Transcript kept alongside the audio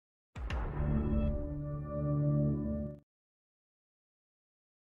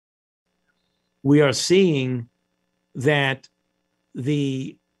we are seeing that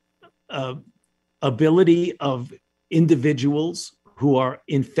the ability of individuals who are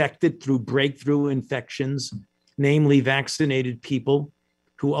infected through breakthrough infections, namely vaccinated people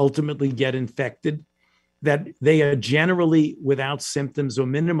who ultimately get infected, that they are generally without symptoms or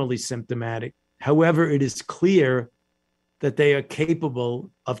minimally symptomatic. However, it is clear that they are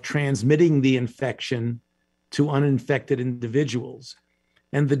capable of transmitting the infection to uninfected individuals.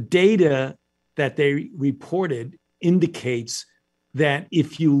 And the data that they reported indicates that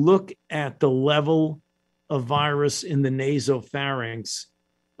if you look at the level of virus in the nasopharynx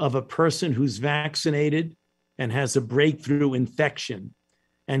of a person who's vaccinated and has a breakthrough infection,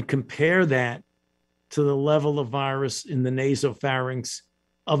 and compare that to the level of virus in the nasopharynx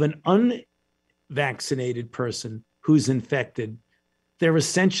of an unvaccinated person who's infected, they're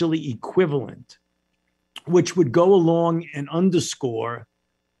essentially equivalent, which would go along and underscore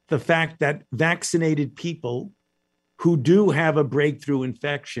the fact that vaccinated people who do have a breakthrough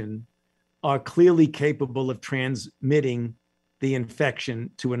infection are clearly capable of transmitting the infection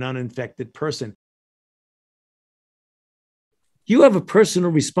to an uninfected person. You have a personal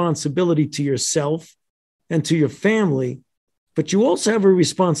responsibility to yourself and to your family, but you also have a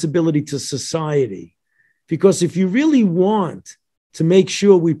responsibility to society. Because if you really want to make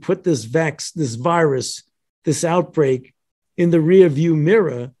sure we put this virus, this outbreak in the rearview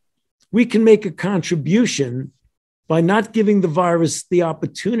mirror, we can make a contribution by not giving the virus the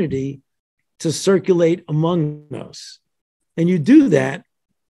opportunity to circulate among us. And you do that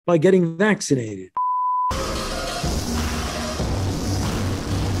by getting vaccinated.